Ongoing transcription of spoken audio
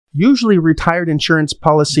usually retired insurance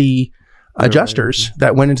policy adjusters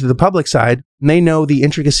that went into the public side. And they know the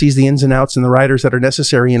intricacies, the ins and outs, and the riders that are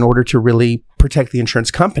necessary in order to really protect the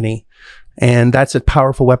insurance company. And that's a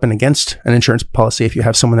powerful weapon against an insurance policy if you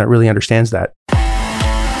have someone that really understands that.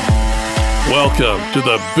 Welcome to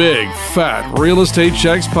the Big Fat Real Estate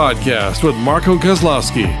Checks podcast with Marco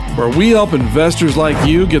Kozlowski, where we help investors like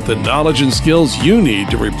you get the knowledge and skills you need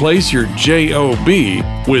to replace your JOB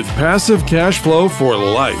with passive cash flow for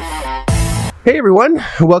life. Hey everyone,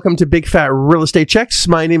 welcome to Big Fat Real Estate Checks.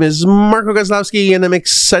 My name is Marco Kozlowski, and I'm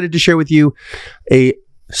excited to share with you a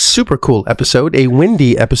super cool episode, a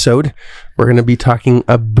windy episode. We're going to be talking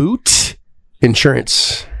about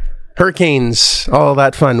insurance. Hurricanes, all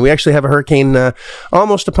that fun. We actually have a hurricane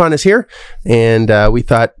almost upon us here, and we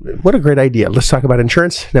thought, what a great idea. Let's talk about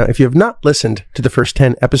insurance. Now, if you have not listened to the first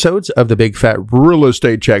 10 episodes of the Big Fat Real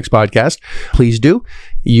Estate Checks podcast, please do.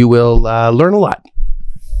 You will learn a lot.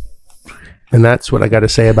 And that's what I got to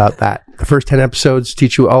say about that. The first 10 episodes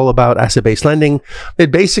teach you all about asset-based lending.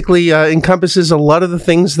 It basically encompasses a lot of the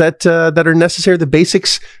things that are necessary, the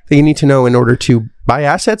basics that you need to know in order to buy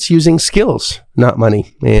assets using skills, not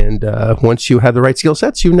money. And once you have the right skill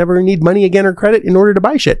sets, you never need money again or credit in order to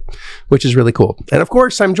buy shit, which is really cool. And of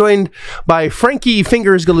course, I'm joined by Frankie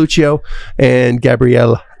Fingers Galuccio and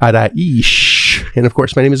Gabrielle Araish. And of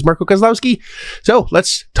course, my name is Marco Kozlowski. So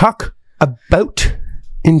let's talk about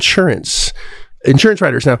insurance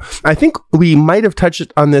riders. Now, I think we might have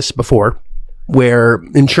touched on this before, where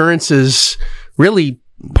insurance is really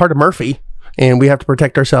part of Murphy, and we have to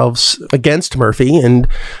protect ourselves against Murphy. And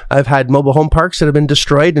I've had mobile home parks that have been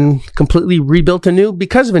destroyed and completely rebuilt anew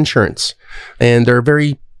because of insurance. And there are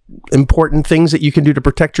very important things that you can do to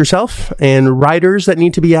protect yourself, and riders that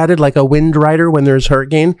need to be added, like a wind rider when there's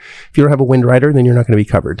hurricane. If you don't have a wind rider, then you're not going to be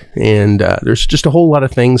covered. And there's just a whole lot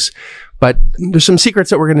of things. But there's some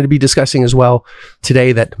secrets that we're going to be discussing as well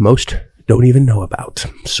today that most don't even know about.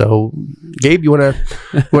 So, Gabe, you want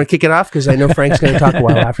to kick it off? Because I know Frank's going to talk a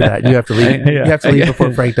while after that. You have to leave. You have to leave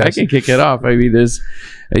before Frank does. I can kick it off. I mean, there's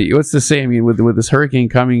what's to say? I mean, with this hurricane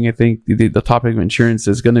coming, I think the topic of insurance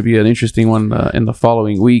is going to be an interesting one in the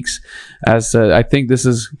following weeks. As I think this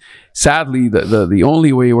is sadly the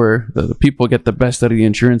only way where the people get the best out of the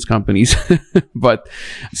insurance companies. But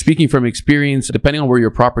speaking from experience, depending on where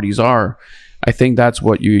your properties are, I think that's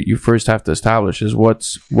what you first have to establish is what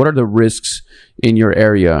are the risks in your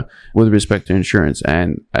area with respect to insurance.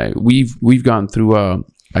 And we've gone through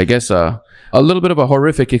a little bit of a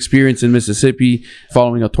horrific experience in Mississippi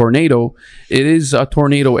following a tornado. It is a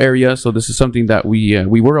tornado area, so this is something that we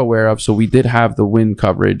were aware of. So we did have the wind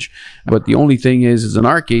coverage, but the only thing is in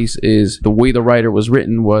our case, is the way the rider was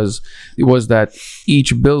written was that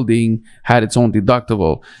each building had its own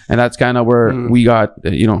deductible, and that's kind of where we got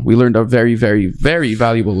we learned a very, very, very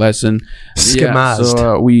valuable lesson. Yeah,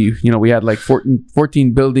 so we had like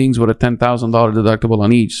 14 buildings with a $10,000 deductible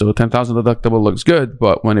on each. So a $10,000 deductible looks good,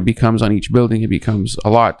 but when it becomes on each building, it becomes a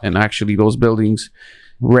lot. And actually, those buildings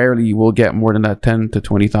rarely will get more than that $10,000 to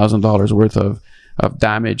 $20,000 worth of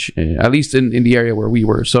damage, at least in the area where we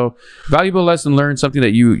were. So valuable lesson learned, something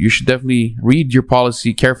that you should definitely read your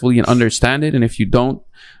policy carefully and understand it. And if you don't,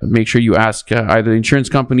 make sure you ask either the insurance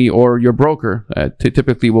company or your broker.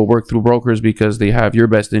 Typically, we'll work through brokers because they have your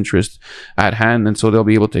best interest at hand. And so they'll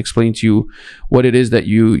be able to explain to you what it is that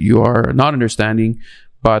you are not understanding.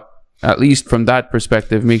 But at least from that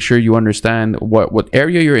perspective, make sure you understand what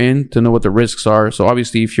area you're in to know what the risks are. So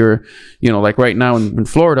obviously, if you're, like right now in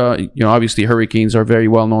Florida, obviously hurricanes are very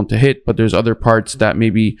well known to hit, but there's other parts that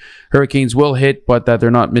maybe hurricanes will hit, but that they're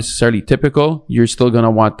not necessarily typical. You're still going to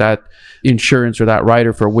want that insurance or that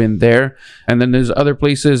rider for wind there. And then there's other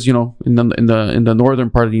places, in the northern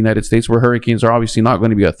part of the United States where hurricanes are obviously not going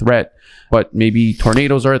to be a threat, but maybe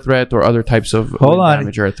tornadoes are a threat or other types of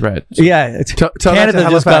damage are a threat. So, yeah, Canada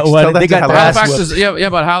just got one. They got Halifax is,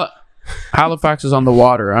 but Halifax is on the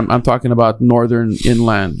water. I'm talking about northern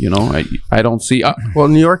inland. I don't see. Well,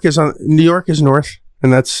 New York is north,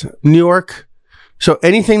 and that's New York. So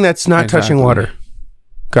anything that's not touching water.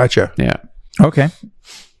 Gotcha. Yeah. Okay.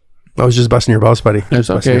 I was just busting your balls, buddy. It's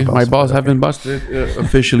okay. My balls have been busted.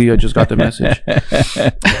 Officially, I just got the message.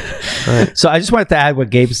 Right. So I just wanted to add what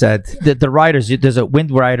Gabe said. The riders, there's a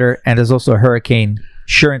wind rider and there's also a hurricane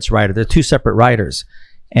insurance rider. They're two separate riders.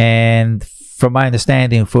 And from my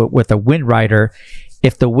understanding, with a wind rider,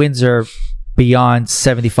 if the winds are beyond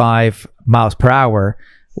 75 miles per hour,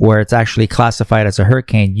 where it's actually classified as a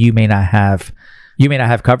hurricane, you may not have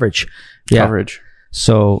coverage. Yeah.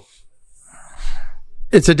 So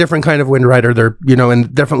it's a different kind of wind rider. There,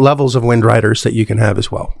 and different levels of wind riders that you can have as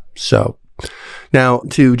well. So Now,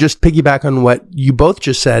 to just piggyback on what you both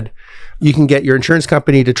just said, you can get your insurance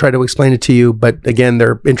company to try to explain it to you, but again,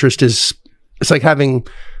 their interest is, it's like having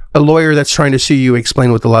a lawyer that's trying to sue you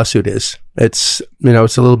explain what the lawsuit is. It's,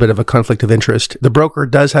 it's a little bit of a conflict of interest. The broker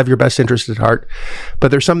does have your best interest at heart,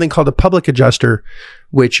 but there's something called a public adjuster,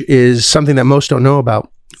 which is something that most don't know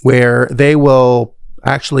about, where they will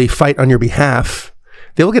actually fight on your behalf.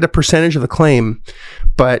 They will get a percentage of the claim,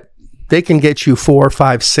 but they can get you 4,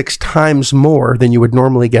 5, 6 times more than you would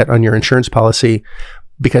normally get on your insurance policy,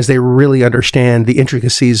 because they really understand the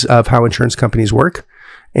intricacies of how insurance companies work.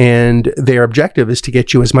 And their objective is to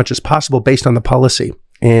get you as much as possible based on the policy.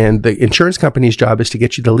 And the insurance company's job is to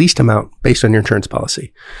get you the least amount based on your insurance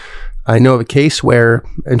policy. I know of a case where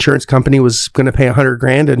insurance company was going to pay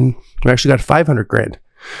 $100,000 and we actually got $500,000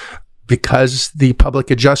 because the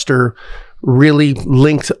public adjuster really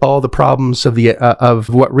linked all the problems of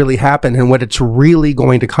what really happened and what it's really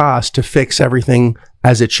going to cost to fix everything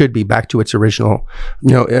as it should be back to its original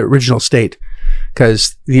state.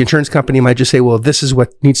 Because the insurance company might just say, well, this is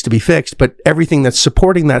what needs to be fixed, but everything that's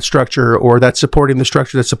supporting that structure, or that's supporting the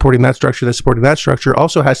structure, that's supporting that structure, that's supporting that structure,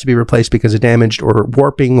 also has to be replaced because of damaged or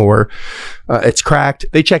warping or it's cracked.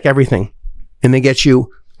 They check everything and they get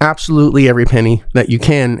you absolutely every penny that you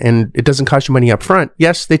can, and it doesn't cost you money up front.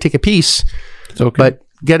 Yes, they take a piece, It's okay. but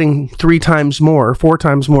getting 3 times more, 4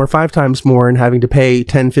 times more, 5 times more, and having to pay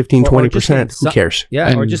 10, 15, 20%, who cares?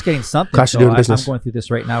 Yeah, or And just getting something. cost of doing business. I'm going through this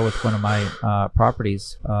right now with one of my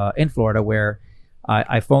properties in Florida, where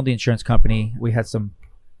I phoned the insurance company. We had some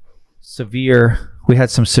severe.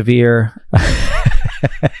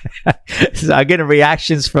 So I'm getting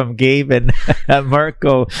reactions from Gabe and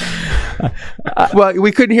Marco. Well,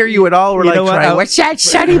 we couldn't hear you at all. We're You like, know what? trying, what's that,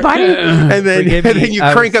 sonny buddy? And then, Forgive me. you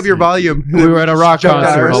I crank was- up your volume. We were at a rock Jumped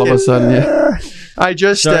out concert of all of our a sudden. Yeah. I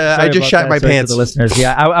just Sorry about shat that. my Sorry to pants. the listeners.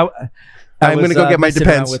 Yeah, I'm going to go get my messing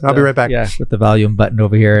around Depends. with I'll be right back. Yeah, with the volume button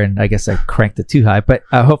over here, and I guess I cranked it too high. But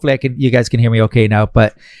hopefully, you guys can hear me okay now.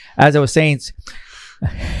 But as I was saying,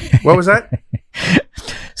 What was that?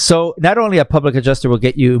 so not only a public adjuster will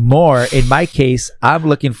get you more. In my case, I'm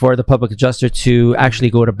looking for the public adjuster to actually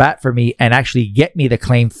go to bat for me and actually get me the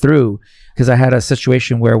claim through, because I had a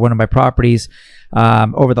situation where one of my properties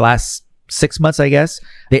over the last 6 months, I guess,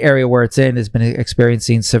 the area where it's in has been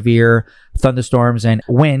experiencing severe thunderstorms and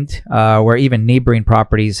wind, where even neighboring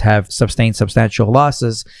properties have sustained substantial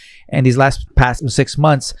losses. And these past 6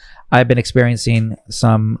 months, I've been experiencing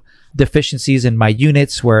some deficiencies in my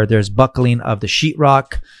units where there's buckling of the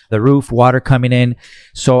sheetrock, the roof, water coming in.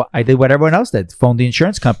 So I did what everyone else did, phoned the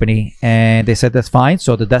insurance company, and they said that's fine.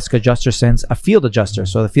 So the desk adjuster sends a field adjuster.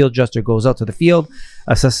 So the field adjuster goes out to the field,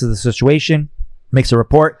 assesses the situation, makes a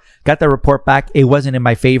report. Got the report back. It wasn't in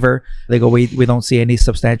my favor. They go, we don't see any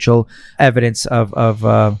substantial evidence of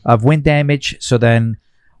wind damage. So then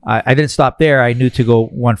I didn't stop there. I knew to go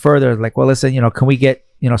one further. Like, well, listen, can we get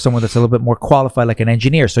someone that's a little bit more qualified, like an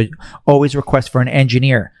engineer? So always request for an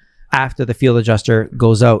engineer after the field adjuster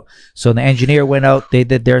goes out. So the engineer went out. They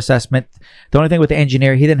did their assessment. The only thing with the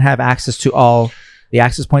engineer, he didn't have access to all the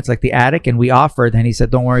access points like the attic, and we offered, and he said,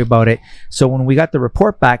 don't worry about it. So when we got the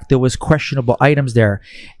report back, there was questionable items there.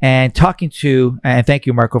 And and thank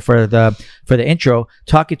you, Marco, for the intro,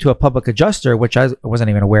 talking to a public adjuster, which I wasn't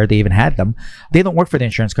even aware they even had them. They don't work for the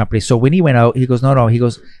insurance company. So when he went out, he goes, no, he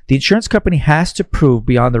goes, the insurance company has to prove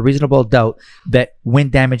beyond a reasonable doubt that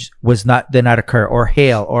wind damage did not occur, or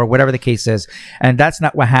hail, or whatever the case is. And that's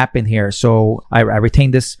not what happened here. So I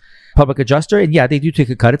retained this public adjuster, and yeah, they do take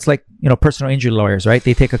a cut. It's like personal injury lawyers, right?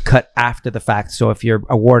 They take a cut after the fact. So if you're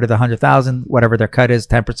awarded $100,000, whatever their cut is,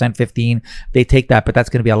 10%, 15%, they take that. But that's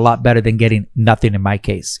going to be a lot better than getting nothing in my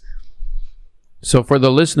case. So for the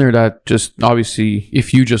listener that just obviously,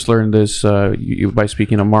 if you just learned this by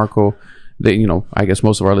speaking to Marco, I guess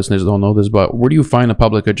most of our listeners don't know this, but where do you find a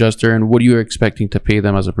public adjuster, and what are you expecting to pay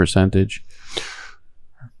them as a percentage?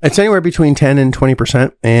 It's anywhere between 10 and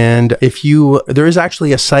 20%. And there is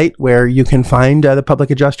actually a site where you can find the public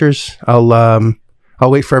adjusters. I'll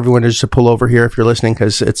wait for everyone to just pull over here if you're listening,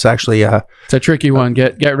 because it's actually It's a tricky one.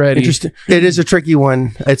 Get ready. interesting. It is a tricky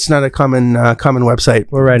one. It's not a common website.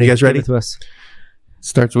 We're ready. You guys ready? Give it to us.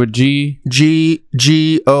 Starts with G.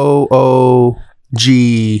 GOOGLE.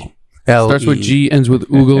 Starts with G, ends with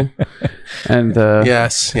Oogle. And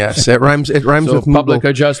Yes. It rhymes so with public Moogle.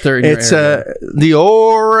 adjuster in It's your area. the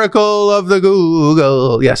Oracle of the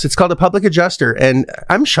Google. Yes, it's called a public adjuster, and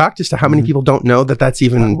I'm shocked as to how many people don't know that that's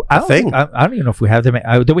even a thing. I don't even know if we have them.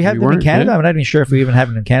 Do we have them in weren't, Canada? yeah. I'm not even sure if we even have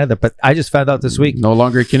them in Canada, but I just found out this week. No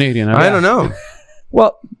longer Canadian. I don't know.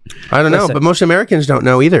 Well, I don't know, listen. but most Americans don't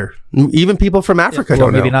know either. Even people from Africa well,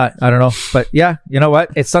 don't maybe know. not. I don't know. But yeah, you know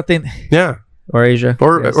what? It's something. Yeah, Or Asia.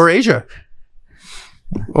 Yes. or Asia,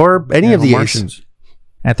 or any of these. Martians.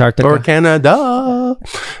 Antarctica. Or Canada.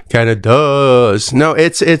 Canada's. No,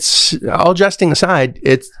 it's all jesting aside.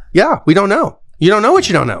 We don't know. You don't know what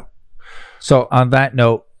you don't know. So on that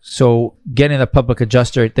note, getting a public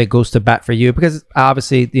adjuster that goes to bat for you, because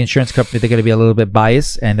obviously the insurance company, they're going to be a little bit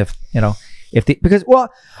biased, and if bit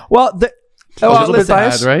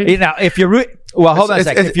biased, right? You know, if you're hold on a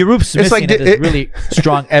second. If your roof's missing, like and there's really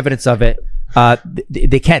strong evidence of it,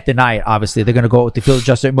 they can't deny it. Obviously, they're going to go with the field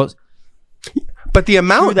adjuster. But the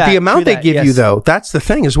amount they give you, yes. though, that's the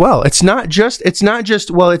thing as well. It's not just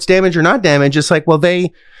well, it's damage or not damage. It's like, well, I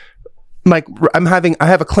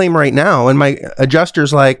have a claim right now, and my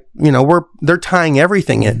adjuster's like, they're tying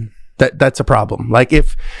everything in. That's a problem. Like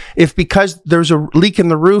if because there's a leak in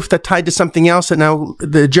the roof that tied to something else, that now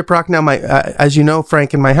the gyprock now as you know,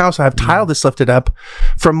 Frank, in my house I have tile that's lifted up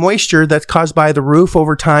from moisture that's caused by the roof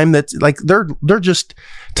over time. That's like they're just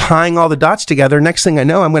tying all the dots together. Next thing I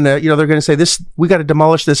know, I'm gonna they're gonna say we got to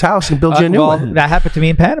demolish this house and build you a new one. That happened to me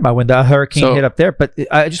in Panama when the hurricane hit up there. But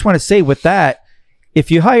I just want to say with that, if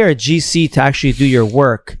you hire a GC to actually do your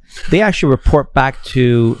work, they actually report back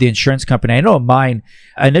to the insurance company. I know mine,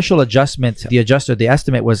 initial adjustment, the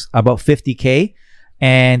estimate was about $50K.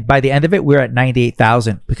 And by the end of it, we're at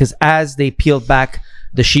 $98,000, because as they peeled back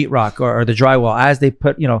the sheetrock or the drywall, as they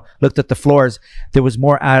looked at the floors, there was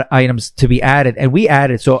more items to be added. And we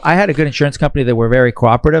added. So I had a good insurance company that were very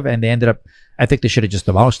cooperative, and they ended up, I think they should have just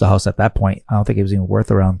demolished the house at that point. I don't think it was even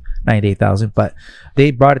worth around $98,000, but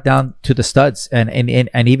they brought it down to the studs and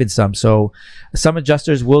even some. So some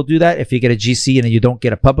adjusters will do that if you get a GC and you don't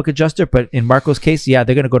get a public adjuster. But in Marco's case, yeah,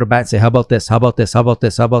 they're going to go to bat and say, how about this? How about this? How about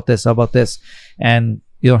this? How about this? How about this? And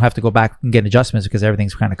you don't have to go back and get adjustments because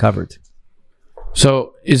everything's kind of covered.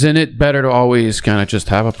 So isn't it better to always kind of just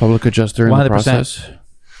have a public adjuster in 100%. The process?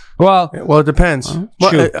 Well, it depends. I'm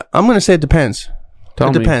going to say it depends.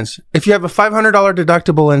 It depends. If you have a $500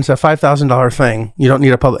 deductible and it's a $5,000 thing, you don't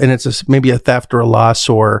need a public, and it's maybe a theft or a loss,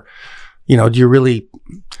 or, do you really?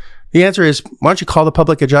 The answer is, why don't you call the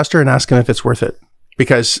public adjuster and ask him if it's worth it?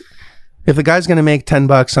 Because if the guy's going to make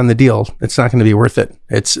 $10 on the deal, it's not going to be worth it.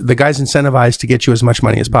 It's the guy's incentivized to get you as much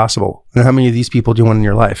money as possible. And how many of these people do you want in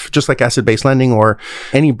your life? Just like asset-based lending or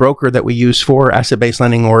any broker that we use for asset-based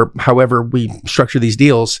lending, or however we structure these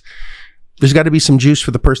deals, there's got to be some juice for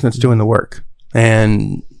the person that's doing the work.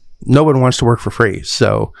 And no one wants to work for free.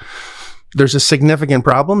 So there's a significant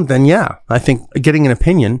problem, then yeah, I think getting an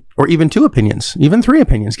opinion, or even 2 opinions, even 3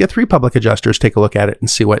 opinions, get 3 public adjusters, take a look at it and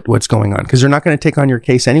see what's going on. Because they're not going to take on your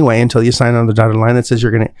case anyway until you sign on the dotted line that says they're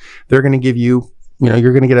going to give you,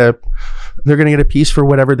 they're going to get a piece for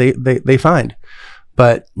whatever they find.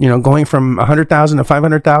 But, going from 100,000 to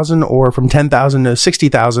 500,000, or from 10,000 to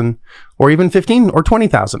 60,000, or even 15 or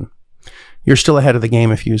 20,000. You're still ahead of the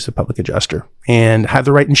game if you use the public adjuster and have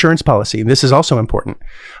the right insurance policy. This is also important.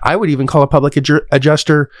 I would even call a public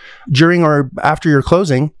adjuster during or after your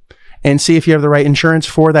closing and see if you have the right insurance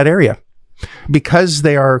for that area. Because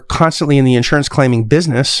they are constantly in the insurance claiming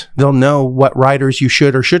business, they'll know what riders you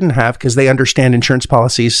should or shouldn't have, because they understand insurance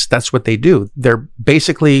policies. That's what they do. They're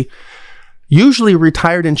basically usually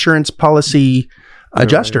retired insurance policy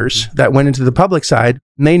adjusters that went into the public side,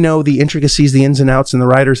 and they know the intricacies, the ins and outs, and the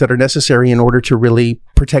riders that are necessary in order to really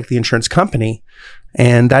protect the insurance company.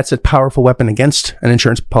 And that's a powerful weapon against an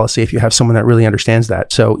insurance policy if you have someone that really understands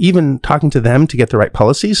that. So even talking to them to get the right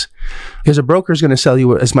policies, because a broker is going to sell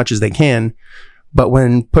you as much as they can, but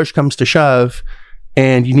when push comes to shove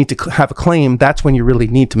and you need to have a claim, that's when you really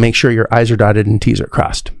need to make sure your I's are dotted and T's are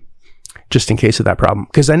crossed, just in case of that problem.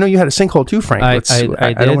 Because I know you had a sinkhole too, Frank.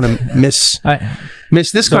 I don't want to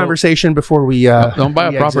miss this conversation before we don't buy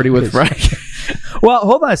a property with Frank. Well,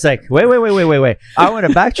 hold on a sec. Wait. I want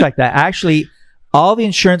to backtrack that. Actually, all the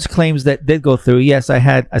insurance claims that did go through, yes, I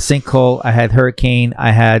had a sinkhole, I had hurricane,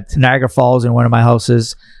 I had Niagara Falls in one of my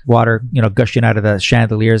houses, water, gushing out of the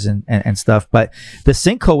chandeliers and stuff. But the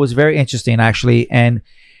sinkhole was very interesting, actually. And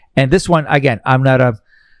this one, again, I'm not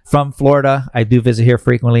from Florida. I do visit here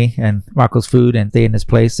frequently, and Marco's food and stay in his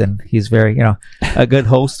place, and he's very, a good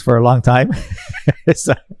host for a long time.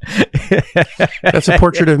 So, that's a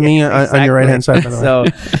portrait of me on your right hand side. By the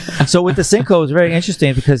way. So with the sinkhole, it was very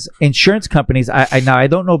interesting because insurance companies, I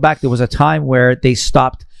don't know back, there was a time where they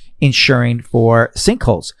stopped insuring for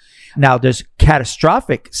sinkholes. Now there's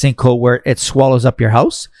catastrophic sinkhole where it swallows up your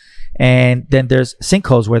house. And then there's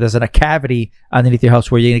sinkholes where there's a cavity underneath your house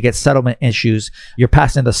where you're going to get settlement issues. You're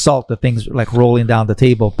passing the salt, the things like rolling down the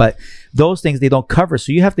table. But those things they don't cover.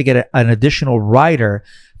 So you have to get an additional rider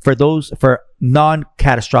for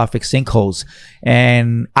non-catastrophic sinkholes.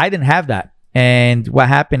 And I didn't have that. And what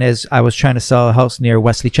happened is I was trying to sell a house near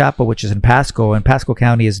Wesley Chapel, which is in Pasco, and Pasco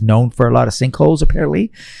County is known for a lot of sinkholes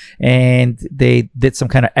apparently. And they did some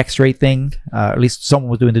kind of x-ray thing. At least someone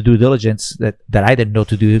was doing the due diligence that I didn't know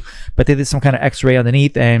to do, but they did some kind of x-ray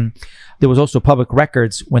underneath. And there was also public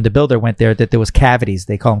records when the builder went there that there was cavities.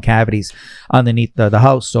 They call them cavities underneath the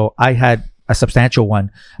house. So I had a substantial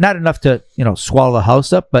one, not enough to, swallow the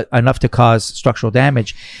house up, but enough to cause structural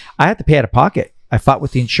damage. I had to pay out of pocket. I fought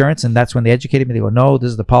with the insurance, and that's when they educated me. They go, no, this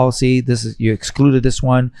is the policy. You excluded this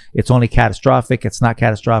one. It's only catastrophic. It's not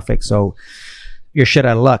catastrophic. So you're shit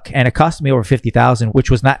out of luck. And it cost me over $50,000,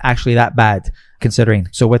 which was not actually that bad considering.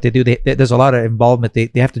 So what they do, there's a lot of involvement. They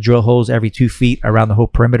have to drill holes every 2 feet around the whole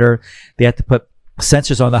perimeter. They have to put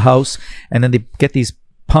sensors on the house, and then they get these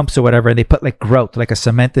pumps or whatever, and they put like grout, like a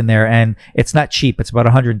cement in there, and it's not cheap. It's about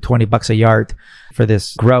 $120 a yard for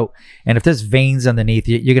this grout. And if there's veins underneath,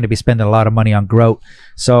 you're going to be spending a lot of money on grout.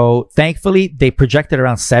 So thankfully they projected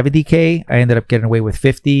around $70,000. I ended up getting away with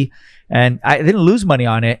 $50,000, and I didn't lose money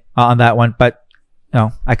on that one, but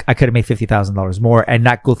I could have made $50,000 more and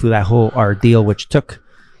not go through that whole ordeal, which took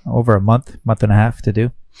over a month and a half to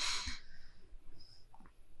do.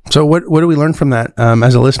 So what do we learn from that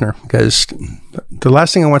as a listener? Because the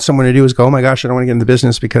last thing I want someone to do is go, oh my gosh, I don't want to get into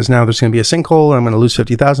business because now there's going to be a sinkhole and I'm going to lose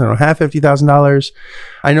 $50,000. I don't have $50,000.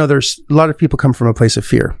 I know there's a lot of people come from a place of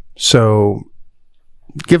fear. So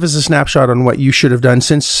give us a snapshot on what you should have done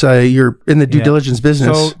since you're in the due diligence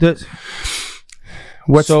business.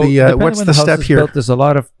 What's the step here? Built, there's a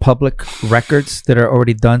lot of public records that are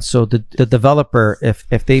already done. So the developer,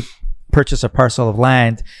 if they purchase a parcel of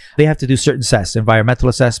land, they have to do certain environmental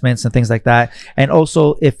assessments and things like that. And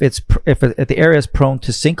also if the area is prone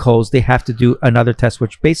to sinkholes, they have to do another test,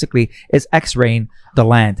 which basically is x-raying the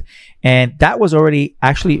land. And that was already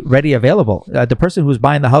actually ready available. The person who was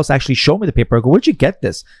buying the house actually showed me the paper. I go, where'd you get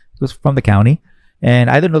this? It was from the county. And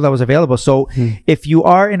I didn't know that was available. So if you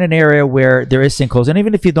are in an area where there is sinkholes, and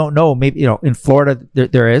even if you don't know, maybe, in Florida,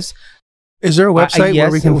 there is. Is there a website where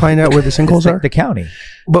we can find out where the sinkholes are? The county.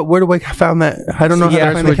 But where do I find that? I don't know how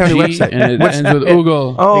to find the county website. And it ends with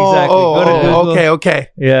Google. Okay.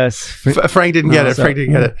 Yes. Frank didn't get it. Frank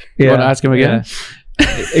didn't get it. You want to ask him again?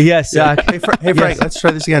 Yes. Hey, Frank, let's try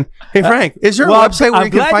this again. Hey, Frank, is there a website where you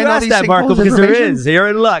can find all these sinkholes Marco, because there is. You're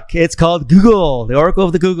in luck. It's called Google, the Oracle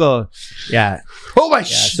of the Google. Yeah. Oh my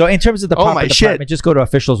So in terms of the proper department, just go to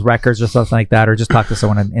officials' records or something like that, or just talk to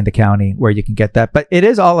someone in the county where you can get that. But it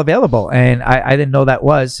is all available, and I didn't know that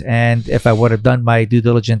was. And if I would have done my due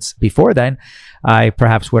diligence before then, I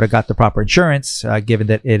perhaps would have got the proper insurance, given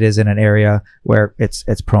that it is in an area where it's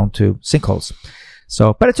prone to sinkholes.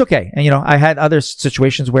 So, but it's okay. And, I had other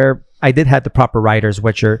situations where I did have the proper riders,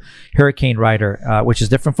 which are hurricane rider, which is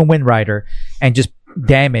different from wind rider, and just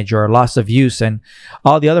damage or loss of use. And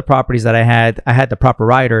all the other properties that I had the proper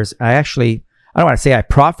riders. I don't want to say I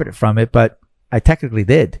profited from it, but I technically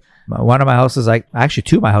did. One of my houses,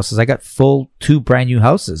 two of my houses, I got two brand new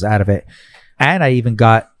houses out of it. And I even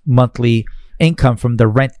got monthly income from the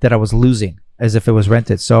rent that I was losing, as if it was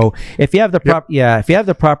rented. So if you have the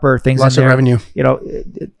proper things lots in there, of revenue.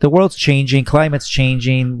 The world's changing, climate's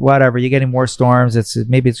changing, whatever. You're getting more storms.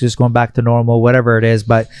 Maybe it's just going back to normal, whatever it is.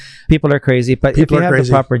 But people are crazy. But if you have the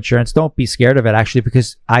proper insurance, don't be scared of it. Actually,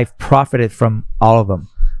 because I've profited from all of them.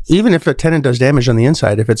 Even if a tenant does damage on the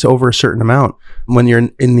inside, if it's over a certain amount, when you're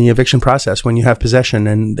in the eviction process, when you have possession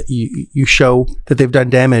and you show that they've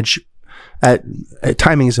done damage.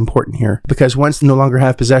 Timing is important here, because once they no longer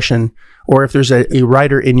have possession, or if there's a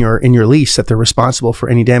rider in your lease that they're responsible for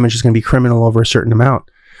any damage is going to be criminal over a certain amount,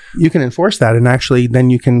 you can enforce that, and actually then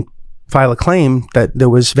you can file a claim that there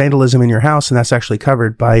was vandalism in your house, and that's actually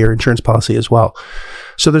covered by your insurance policy as well.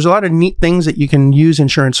 So there's a lot of neat things that you can use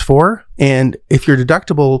insurance for, and if your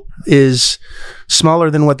deductible is smaller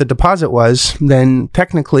than what the deposit was, then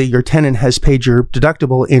technically your tenant has paid your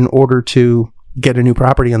deductible in order to get a new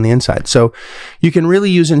property on the inside. So you can really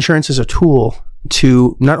use insurance as a tool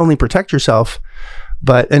to not only protect yourself,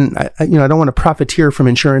 and I don't want to profiteer from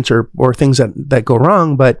insurance or things that go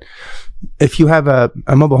wrong, but if you have a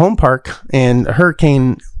mobile home park and a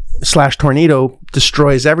hurricane / tornado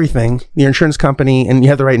destroys everything, your insurance company, and you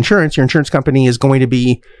have the right insurance, your insurance company is going to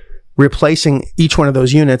be replacing each one of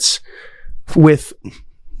those units with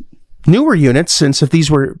newer units. Since if these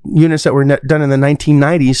were units that were done in the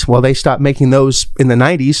 1990s, well, they stopped making those in the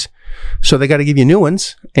 90s. So they got to give you new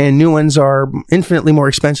ones, and new ones are infinitely more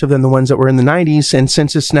expensive than the ones that were in the 90s. And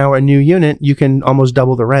since it's now a new unit, you can almost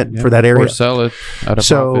double the rent for that area. Or sell it at a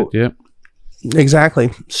profit. Yep.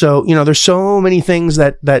 Exactly. So, there's so many things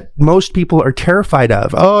that most people are terrified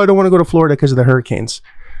of. Oh, I don't want to go to Florida because of the hurricanes.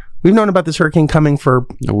 We've known about this hurricane coming for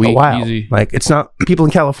a while. Easy. Like, it's not, people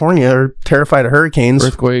in California are terrified of hurricanes.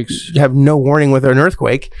 Earthquakes. You have no warning with an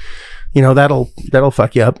earthquake. That'll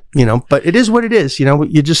fuck you up, but it is what it is.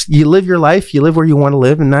 You live your life, you live where you want to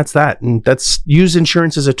live, and that's that. And use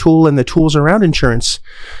insurance as a tool, and the tools around insurance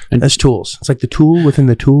as tools. It's like the tool within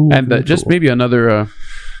the tool. And just maybe another,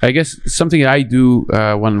 I guess something I do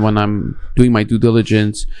when I'm doing my due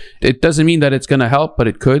diligence, it doesn't mean that it's going to help, but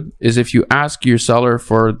it could, is if you ask your seller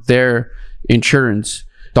for their insurance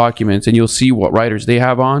documents, and you'll see what riders they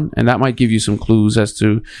have on, and that might give you some clues as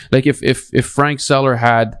to, like, if Frank's seller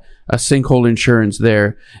had a sinkhole insurance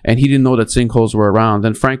there and he didn't know that sinkholes were around,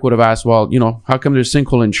 then Frank would have asked, well, how come there's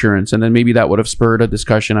sinkhole insurance? And then maybe that would have spurred a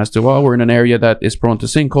discussion as to, well, we're in an area that is prone to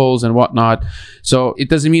sinkholes and whatnot. So it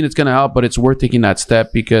doesn't mean it's going to help, but it's worth taking that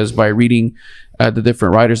step, because by reading the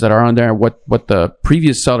different riders that are on there, what the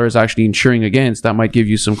previous seller is actually insuring against, that might give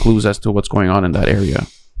you some clues as to what's going on in that area.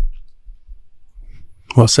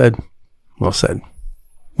 Well said. Well said.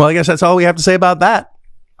 Well, I guess that's all we have to say about that.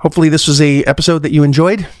 Hopefully this was a episode that you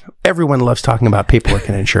enjoyed. Everyone loves talking about paperwork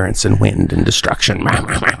and insurance and wind and destruction.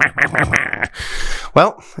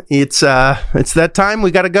 Well, it's that time. We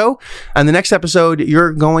got to go. On the next episode,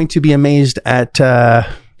 you're going to be amazed at the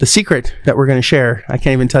secret that we're going to share. I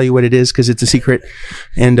can't even tell you what it is because it's a secret.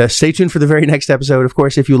 And stay tuned for the very next episode. Of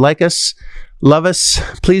course, if you like us, love us,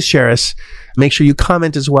 please share us. Make sure you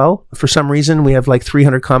comment as well. For some reason, we have like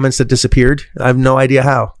 300 comments that disappeared. I have no idea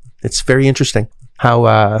how. It's very interesting how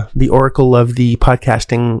the oracle of the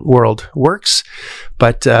podcasting world works.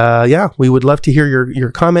 But we would love to hear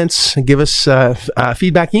your comments. Give us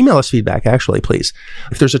feedback. Email us feedback, actually, please.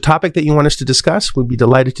 If there's a topic that you want us to discuss, we'd be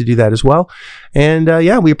delighted to do that as well. And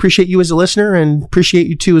we appreciate you as a listener, and appreciate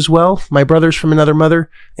you too as well. My brothers from another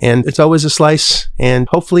mother, and it's always a slice. And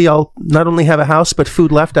hopefully I'll not only have a house, but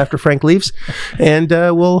food left after Frank leaves. And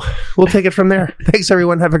we'll take it from there. Thanks,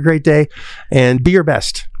 everyone. Have a great day, and be your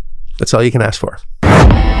best. That's all you can ask for.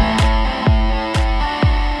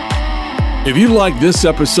 If you like this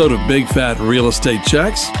episode of Big Fat Real Estate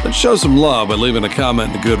Checks, then show some love by leaving a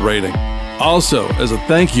comment and a good rating. Also, as a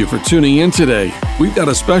thank you for tuning in today, we've got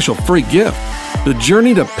a special free gift. The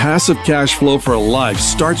journey to passive cash flow for life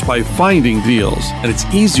starts by finding deals, and it's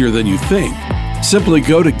easier than you think. Simply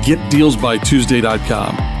go to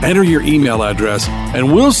getdealsbytuesday.com, enter your email address,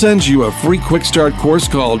 and we'll send you a free quick start course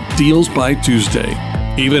called Deals by Tuesday.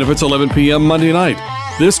 Even if it's 11 p.m. Monday night,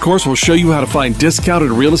 this course will show you how to find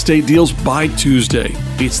discounted real estate deals by Tuesday.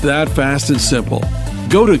 It's that fast and simple.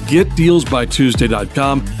 Go to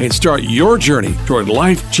getdealsbytuesday.com and start your journey toward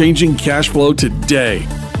life-changing cash flow today.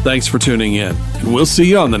 Thanks for tuning in, and we'll see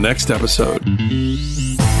you on the next episode.